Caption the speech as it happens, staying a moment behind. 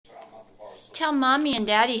Tell Mommy and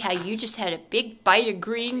Daddy how you just had a big bite of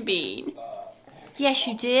green bean. Yes,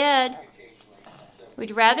 you did.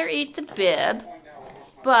 We'd rather eat the bib,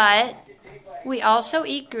 but we also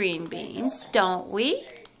eat green beans, don't we?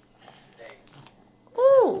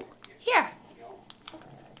 Ooh, here.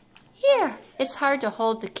 Here. It's hard to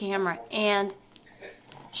hold the camera and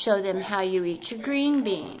show them how you eat your green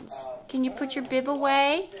beans. Can you put your bib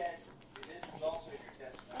away?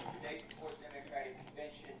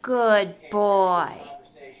 Good boy.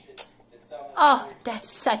 Oh, that's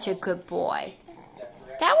such a good boy.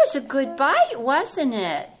 That was a good bite, wasn't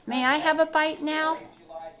it? May I have a bite now?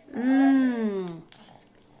 Mmm.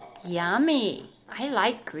 Yummy. I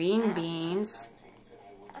like green beans.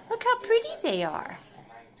 Look how pretty they are.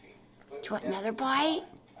 Do you want another bite?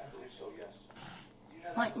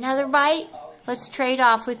 Want another bite? Let's trade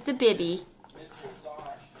off with the bibby.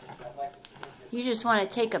 You just want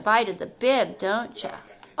to take a bite of the bib, don't you?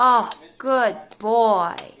 Oh, good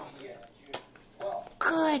boy.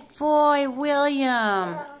 Good boy,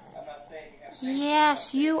 William.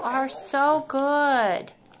 Yes, you are so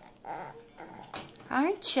good.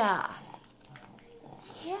 Aren't ya?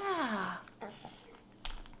 Yeah.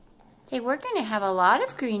 Hey, we're going to have a lot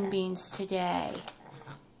of green beans today.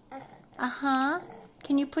 Uh-huh.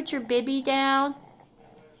 Can you put your bibby down?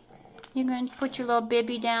 You're going to put your little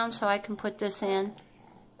bibby down so I can put this in?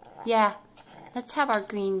 Yeah. Let's have our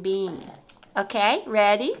green bean. Okay,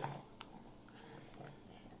 ready?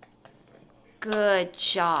 Good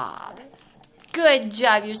job. Good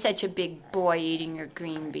job. You're such a big boy eating your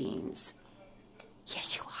green beans.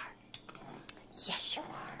 Yes, you are. Yes, you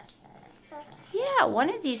are. Yeah, one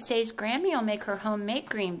of these days, Grammy will make her homemade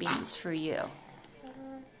green beans for you.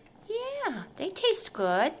 Yeah, they taste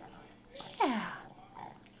good. Yeah.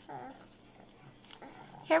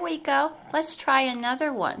 Here we go. Let's try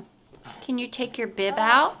another one. Can you take your bib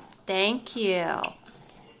out? Thank you.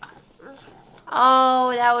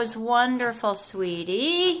 Oh, that was wonderful,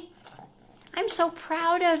 sweetie. I'm so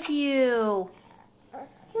proud of you.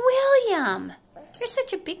 William, you're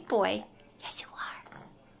such a big boy. Yes, you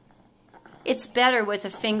are. It's better with a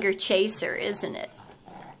finger chaser, isn't it?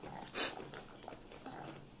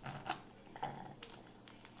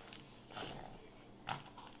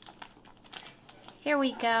 Here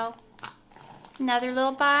we go. Another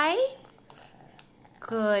little bite.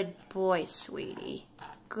 Good boy, sweetie.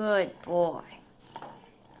 Good boy.